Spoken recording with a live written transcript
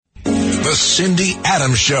The Cindy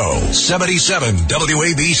Adams Show, 77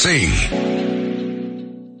 WABC.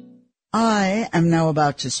 I am now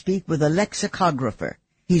about to speak with a lexicographer.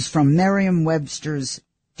 He's from Merriam-Webster's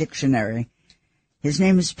dictionary. His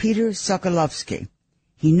name is Peter Sokolowski.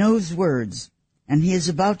 He knows words, and he is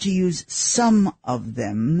about to use some of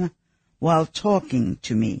them while talking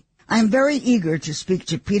to me. I'm very eager to speak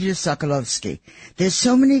to Peter Sokolowski. There's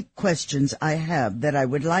so many questions I have that I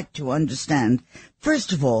would like to understand.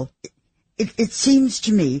 First of all, it seems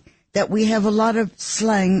to me that we have a lot of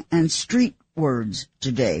slang and street words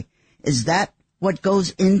today. Is that what goes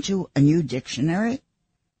into a new dictionary?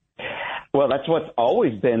 Well, that's what's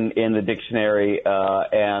always been in the dictionary,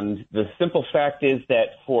 and the simple fact is that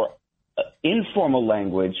for informal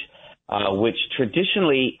language, which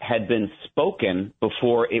traditionally had been spoken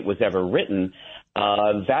before it was ever written,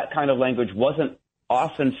 that kind of language wasn't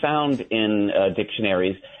often found in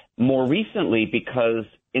dictionaries. More recently, because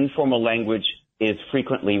informal language is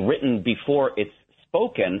frequently written before it's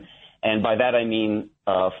spoken, and by that I mean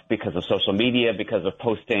because of social media, because of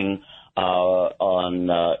posting on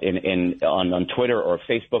Twitter or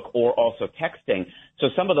Facebook, or also texting. So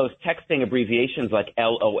some of those texting abbreviations, like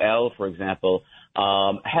LOL, for example,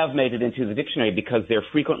 have made it into the dictionary because they're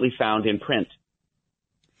frequently found in print.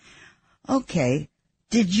 Okay.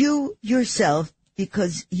 Did you yourself,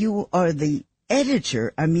 because you are the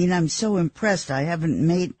editor, I mean, I'm so impressed. I haven't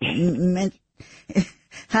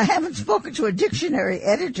I haven't spoken to a dictionary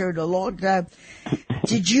editor in a long time.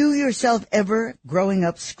 Did you yourself ever, growing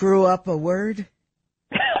up, screw up a word?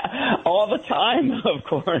 All the time, of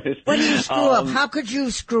course. What do you screw up? How could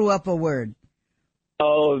you screw up a word?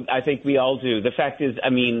 Oh, I think we all do. The fact is, I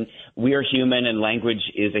mean, we are human, and language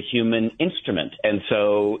is a human instrument. And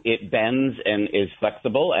so it bends and is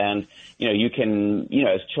flexible. And, you can,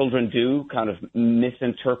 as children do, kind of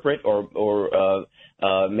misinterpret or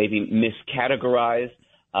maybe miscategorize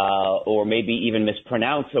or maybe even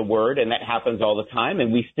mispronounce a word. And that happens all the time.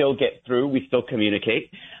 And we still get through. We still communicate.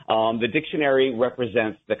 The dictionary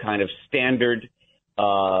represents the kind of standard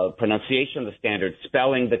pronunciation, the standard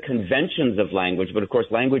spelling, the conventions of language. But, of course,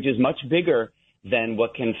 language is much bigger than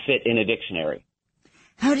what can fit in a dictionary.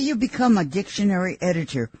 How do you become a dictionary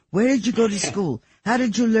editor? Where did you go to school? How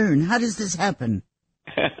did you learn? How does this happen?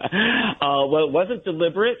 Well, it wasn't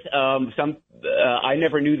deliberate. I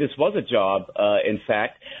never knew this was a job, in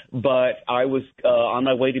fact, but I was on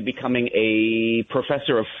my way to becoming a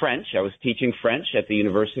professor of French. I was teaching French at the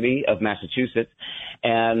University of Massachusetts,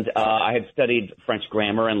 and I had studied French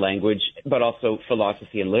grammar and language, but also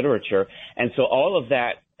philosophy and literature. And so all of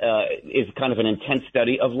that is kind of an intense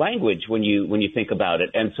study of language when you think about it.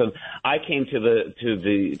 And so I came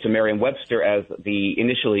to Merriam-Webster as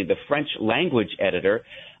initially the French language editor,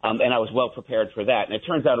 and I was well prepared for that. And it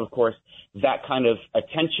turns out, of course, that kind of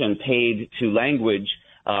attention paid to language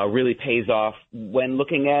really pays off when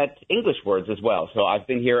looking at English words as well. So I've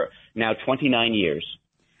been here now 29 years.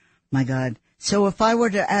 My God. So if I were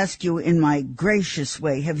to ask you in my gracious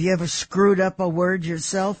way, have you ever screwed up a word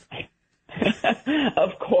yourself?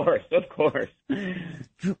 Of course.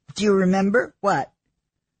 Do you remember what?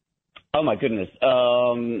 Oh my goodness.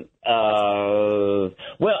 Well,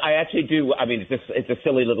 I actually do. I mean, it's a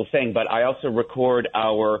silly little thing, but I also record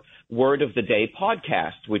our Word of the Day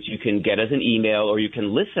podcast, which you can get as an email or you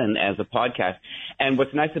can listen as a podcast. And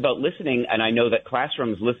what's nice about listening, and I know that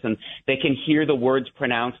classrooms listen, they can hear the words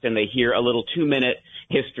pronounced and they hear a little 2-minute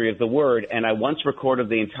history of the word. And I once recorded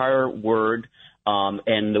the entire word. I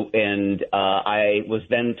was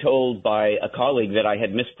then told by a colleague that I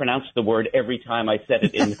had mispronounced the word every time I said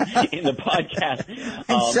it in the podcast.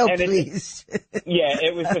 I'm so pleased.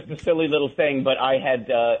 It was just a silly little thing, but I had,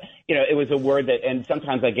 it was a word that, and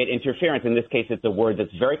sometimes I get interference. In this case, it's a word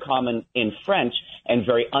that's very common in French and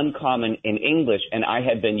very uncommon in English, and I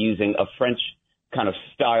had been using a French kind of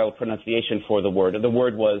style pronunciation for the word. The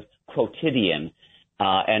word was quotidian.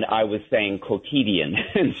 And I was saying quotidian,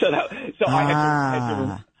 and so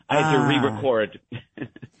I had to re-record.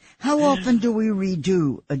 How often do we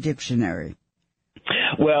redo a dictionary?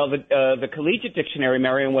 Well, the collegiate dictionary,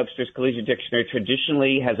 Merriam-Webster's collegiate dictionary,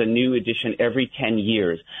 traditionally has a new edition every 10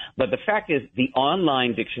 years. But the fact is, the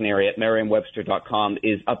online dictionary at merriam-webster.com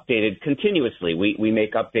is updated continuously. We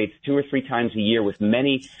make updates 2 or 3 times a year with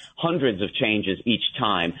many hundreds of changes each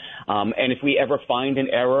time. And if we ever find an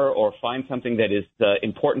error or find something that is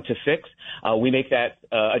important to fix, we make that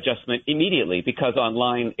adjustment immediately, because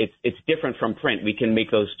online it's different from print. We can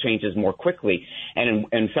make those changes more quickly. And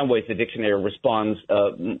in some ways, the dictionary responds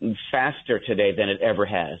faster today than it ever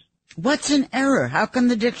has. What's an error? How can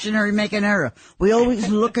the dictionary make an error? We always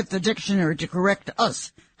look at the dictionary to correct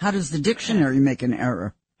us. How does the dictionary make an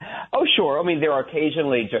error? Oh, sure. I mean, there are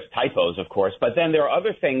occasionally just typos, of course, but then there are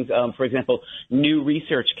other things. For example, new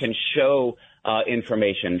research can show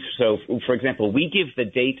information. So, for example, we give the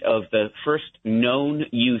date of the first known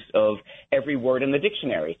use of every word in the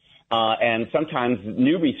dictionary. And sometimes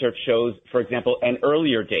new research shows, for example, an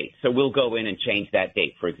earlier date. So we'll go in and change that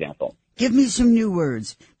date, for example. Give me some new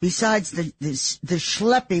words besides the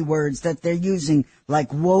schleppy words that they're using,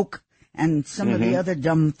 like woke and some of the other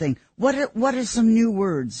dumb thing. What are some new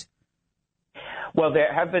words? Well,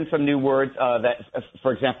 there have been some new words that,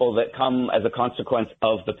 for example, that come as a consequence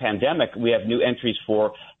of the pandemic. We have new entries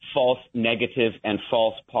for false negative and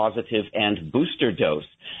false positive and booster dose.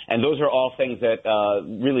 And those are all things that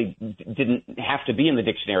really didn't have to be in the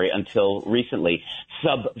dictionary until recently.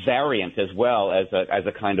 Subvariant as well as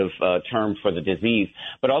a kind of term for the disease.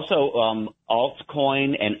 But also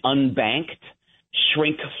altcoin and unbanked.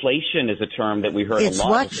 Shrinkflation is a term that we heard It's a lot.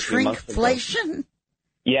 What? Shrinkflation?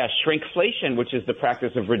 Yeah, shrinkflation, which is the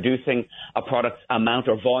practice of reducing a product's amount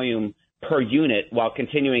or volume per unit while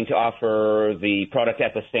continuing to offer the product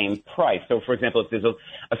at the same price. So, for example, if there's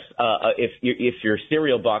if your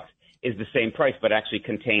cereal box is the same price but actually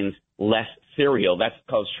contains less cereal, that's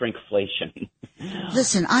called shrinkflation.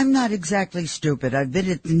 Listen, I'm not exactly stupid. I've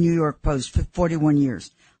been at the New York Post for 41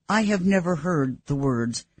 years. I have never heard the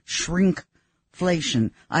words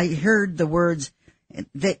shrinkflation. I heard the words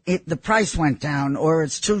the price went down, or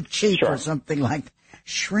it's too cheap, or something like that.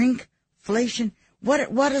 Shrinkflation.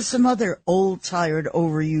 What are some other old, tired,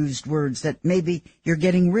 overused words that maybe you're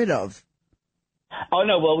getting rid of? Oh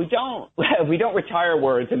no, well we don't retire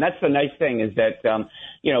words, and that's the nice thing is that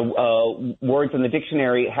words in the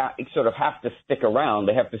dictionary sort of have to stick around.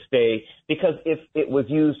 They have to stay because if it was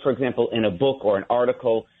used, for example, in a book or an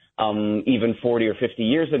article. Even 40 or 50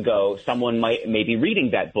 years ago, someone may be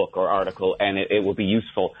reading that book or article, and it will be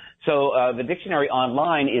useful. So the dictionary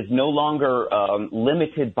online is no longer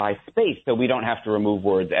limited by space, so we don't have to remove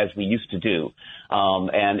words as we used to do.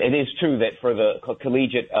 And it is true that for the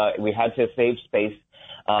collegiate, we had to save space,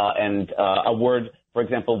 and a word, for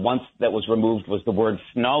example, once that was removed was the word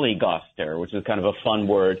snollygoster, which is kind of a fun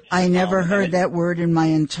word. I never heard that word in my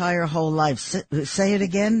entire whole life. Say it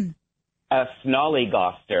again.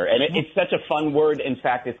 Snollygoster. And it's such a fun word. In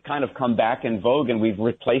fact, it's kind of come back in vogue, and we've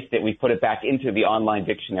replaced it. We've put it back into the online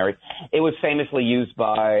dictionary. It was famously used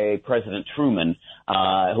by President Truman,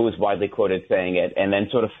 who was widely quoted saying it, and then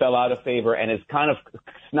sort of fell out of favor and has kind of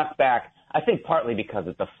snuck back, I think partly because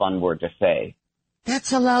it's a fun word to say.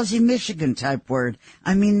 That's a lousy Michigan type word.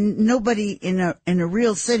 I mean, nobody in a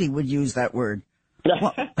real city would use that word.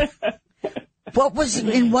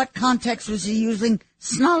 In what context was he using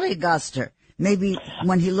snollygoster? Maybe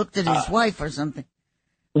when he looked at his wife or something.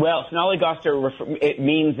 Well, snollygoster, it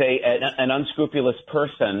means an unscrupulous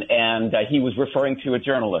person, and he was referring to a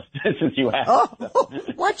journalist, since you asked. Oh,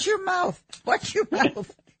 watch your mouth. Watch your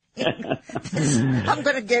mouth. I'm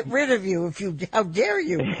going to get rid of you how dare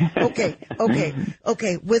you? Okay.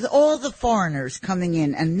 With all the foreigners coming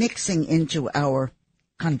in and mixing into our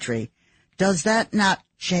country, does that not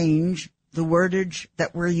change the wordage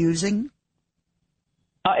that we're using?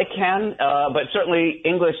 It can, but certainly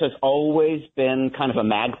English has always been kind of a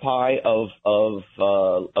magpie of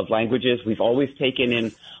languages. We've always taken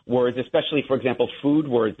in words, especially, for example, food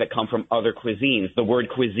words that come from other cuisines. The word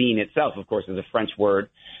cuisine itself, of course, is a French word.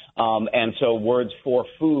 And so words for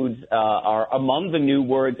foods are among the new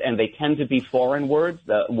words, and they tend to be foreign words,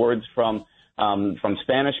 words from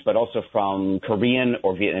Spanish, but also from Korean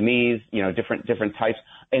or Vietnamese, different types.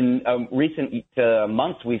 In recent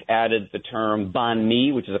months, we've added the term banh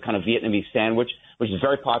mi, which is a kind of Vietnamese sandwich, which is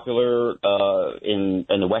very popular in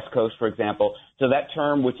the West Coast, for example. So that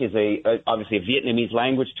term, which is obviously a Vietnamese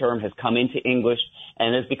language term, has come into English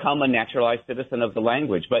and has become a naturalized citizen of the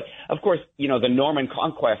language. But of course, the Norman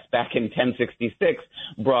Conquest back in 1066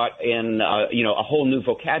 brought in a whole new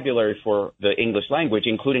vocabulary for the English language,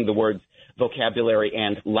 including the words vocabulary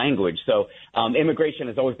and language. So immigration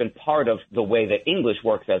has always been part of the way that English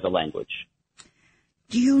works as a language.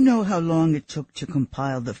 Do you know how long it took to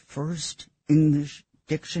compile the first English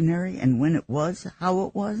dictionary and when it was, how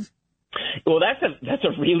it was? Well, that's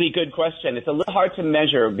a really good question. It's a little hard to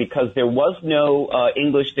measure because there was no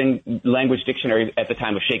English language dictionary at the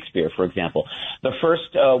time of Shakespeare, for example. The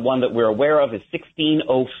first one that we're aware of is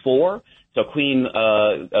 1604. So Queen,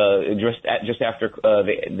 just after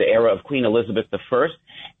the era of Queen Elizabeth I,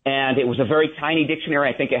 and it was a very tiny dictionary.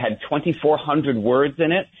 I think it had 2,400 words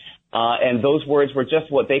in it. And those words were just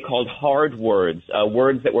what they called hard words,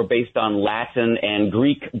 words that were based on Latin and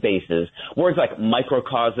Greek bases. Words like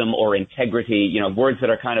microcosm or integrity, words that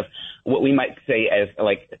are kind of what we might say as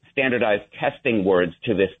like standardized testing words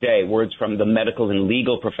to this day. Words from the medical and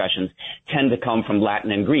legal professions tend to come from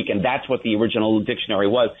Latin and Greek, and that's what the original dictionary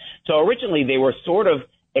was. So originally they were sort of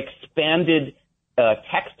expanded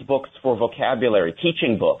textbooks for vocabulary,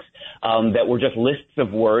 teaching books, that were just lists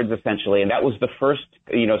of words essentially. And that was the first,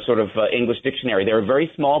 English dictionary. They were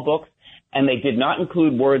very small books, and they did not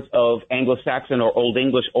include words of Anglo-Saxon or Old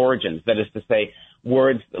English origins. That is to say,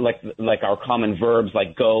 words like our common verbs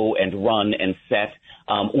like go and run and set,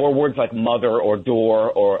 or words like mother or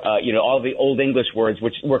door or, all the Old English words,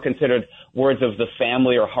 which were considered words of the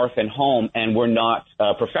family or hearth and home and were not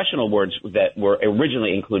professional words that were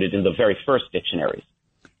originally included in the very first dictionaries.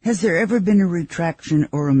 Has there ever been a retraction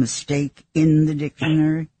or a mistake in the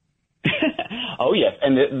dictionary? Oh, yes.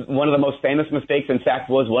 And one of the most famous mistakes, in fact,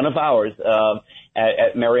 was one of ours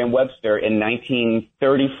at Merriam-Webster in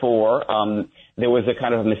 1934. There was a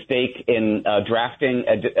kind of mistake in drafting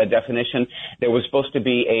a definition. There was supposed to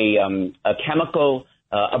be a chemical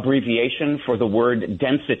abbreviation for the word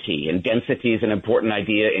density, and density is an important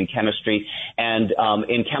idea in chemistry. And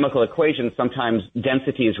in chemical equations, sometimes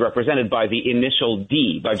density is represented by the initial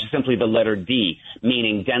D, by just simply the letter D,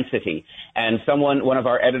 meaning density. And one of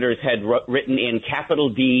our editors had written in capital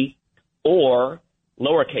D or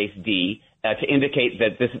lowercase d to indicate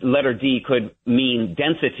that this letter D could mean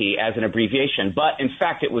density as an abbreviation. But in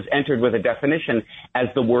fact, it was entered with a definition as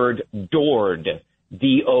the word dord.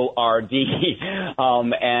 D-O-R-D,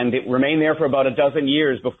 and it remained there for about a dozen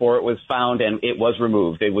years before it was found and it was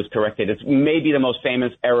removed. It was corrected. It's maybe the most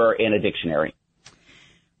famous error in a dictionary.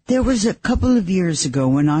 There was a couple of years ago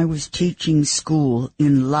when I was teaching school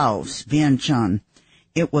in Laos, Vientiane.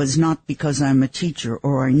 It was not because I'm a teacher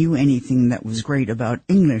or I knew anything that was great about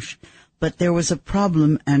English, but there was a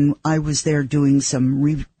problem and I was there doing some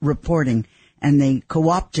reporting, and they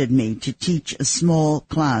co-opted me to teach a small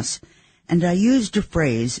class. And I used a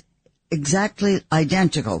phrase exactly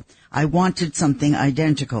identical. I wanted something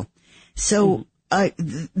identical. So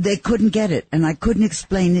they couldn't get it, and I couldn't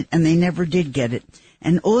explain it, and they never did get it.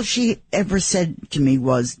 And all she ever said to me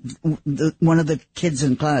was, one of the kids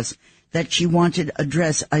in class, that she wanted a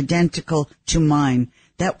dress identical to mine.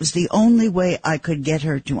 That was the only way I could get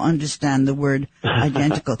her to understand the word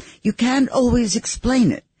identical. You can't always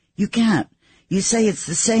explain it. You can't. You say it's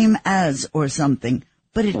the same as or something,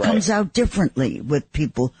 but it comes out differently with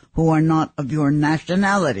people who are not of your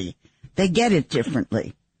nationality. They get it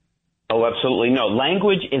differently. Oh, absolutely. No,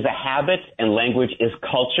 language is a habit, and language is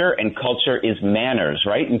culture, and culture is manners,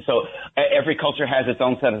 right? And so every culture has its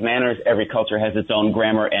own set of manners. Every culture has its own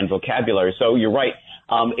grammar and vocabulary. So you're right.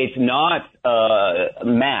 It's not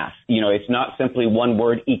math. It's not simply one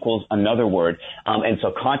word equals another word. And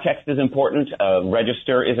so context is important.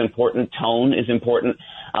 Register is important. Tone is important.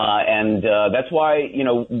 And that's why,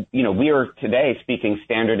 we are today speaking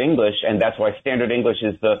standard English, and that's why standard English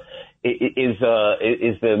is the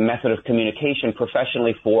method of communication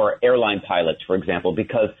professionally for airline pilots, for example,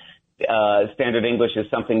 because standard English is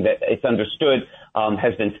something that it's understood,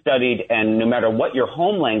 has been studied, and no matter what your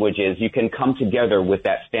home language is, you can come together with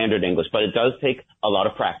that standard English, but it does take a lot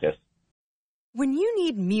of practice. When you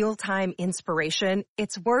need mealtime inspiration,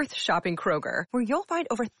 it's worth shopping Kroger, where you'll find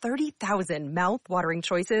over 30,000 mouth-watering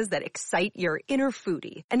choices that excite your inner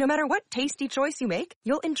foodie. And no matter what tasty choice you make,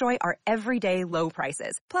 you'll enjoy our everyday low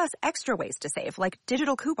prices, plus extra ways to save, like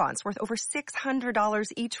digital coupons worth over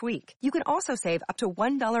 $600 each week. You can also save up to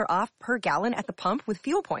 $1 off per gallon at the pump with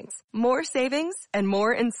fuel points. More savings and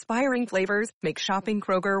more inspiring flavors make shopping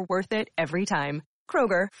Kroger worth it every time.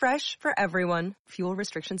 Kroger, fresh for everyone. Fuel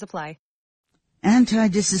restrictions apply.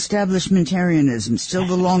 Anti-disestablishmentarianism, still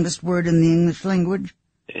the longest word in the English language?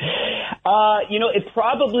 It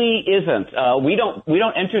probably isn't. We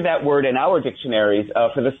don't enter that word in our dictionaries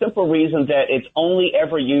for the simple reason that it's only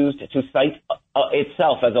ever used to cite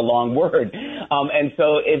itself as a long word. And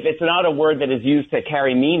so if it's not a word that is used to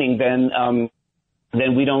carry meaning, then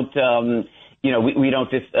we don't. We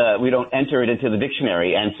don't enter it into the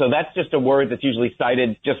dictionary. And so that's just a word that's usually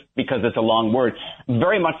cited just because it's a long word,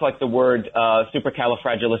 very much like the word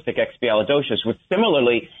supercalifragilisticexpialidocious, which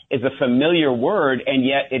similarly is a familiar word, and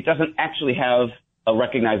yet it doesn't actually have a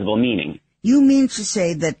recognizable meaning. You mean to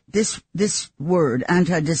say that this word,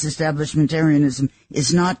 anti-disestablishmentarianism,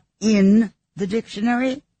 is not in the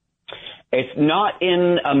dictionary? It's not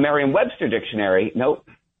in a Merriam-Webster dictionary, nope.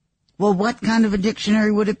 Well, what kind of a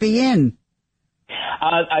dictionary would it be in?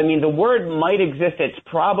 I mean, the word might exist. It's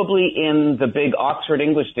probably in the big Oxford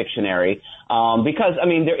English Dictionary, because, I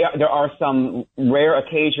mean, there are some rare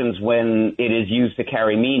occasions when it is used to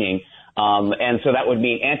carry meaning. And so that would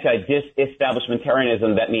mean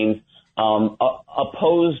anti-disestablishmentarianism. That means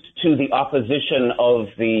opposed to the opposition of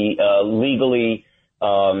the legally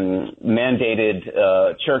mandated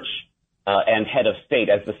church and head of state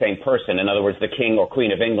as the same person. In other words, the King or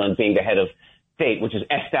Queen of England being the head of state, which is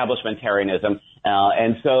establishmentarianism.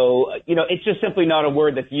 And so, it's just simply not a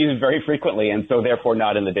word that's used very frequently, and so therefore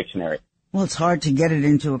not in the dictionary. Well, it's hard to get it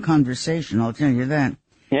into a conversation, I'll tell you that.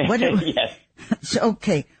 Yes. So,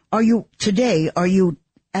 okay. Are you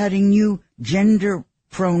adding new gender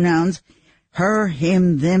pronouns? Her,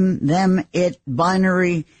 him, them, it,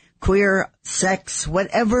 binary, queer, sex,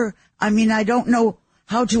 whatever? I mean, I don't know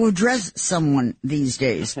how to address someone these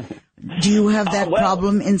days. Do you have that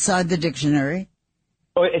problem inside the dictionary?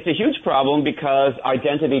 Oh, it's a huge problem because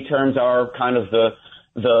identity terms are kind of the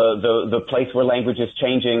place where language is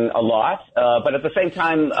changing a lot. But at the same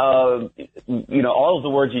time, all of the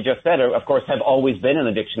words you just said, of course, have always been in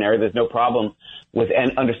the dictionary. There's no problem with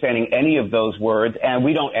understanding any of those words. And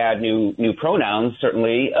we don't add new pronouns,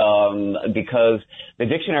 certainly, because the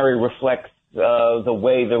dictionary reflects the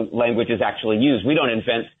way the language is actually used. We don't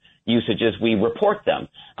invent usages, we report them.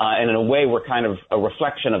 And in a way, we're kind of a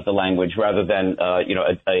reflection of the language rather than, a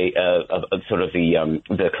sort of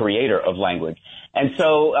the creator of language. And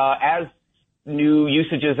so, as new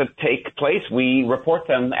usages take place, we report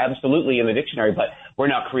them absolutely in the dictionary, but we're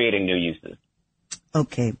not creating new uses.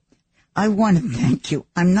 Okay. I want to thank you.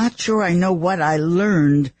 I'm not sure I know what I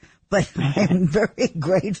learned, but I'm very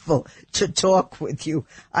grateful to talk with you.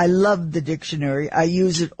 I love the dictionary. I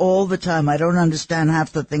use it all the time. I don't understand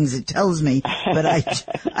half the things it tells me, but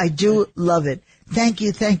I do love it. Thank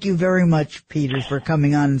you very much, Peter, for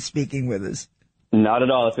coming on and speaking with us. Not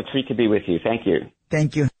at all. It's a treat to be with you. Thank you.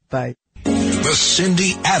 Thank you. Bye. The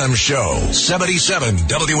Cindy Adams Show, 77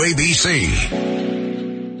 WABC.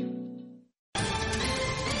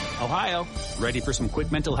 Ohio, ready for some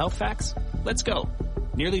quick mental health facts? Let's go.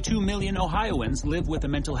 Nearly 2 million Ohioans live with a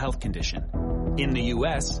mental health condition. In the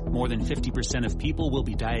U.S., more than 50% of people will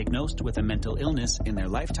be diagnosed with a mental illness in their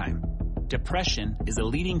lifetime. Depression is a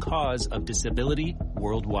leading cause of disability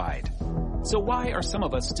worldwide. So why are some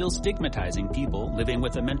of us still stigmatizing people living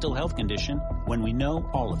with a mental health condition when we know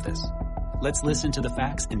all of this? Let's listen to the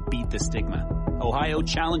facts and beat the stigma. Ohio,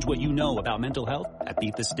 challenge what you know about mental health at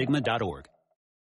beatthestigma.org.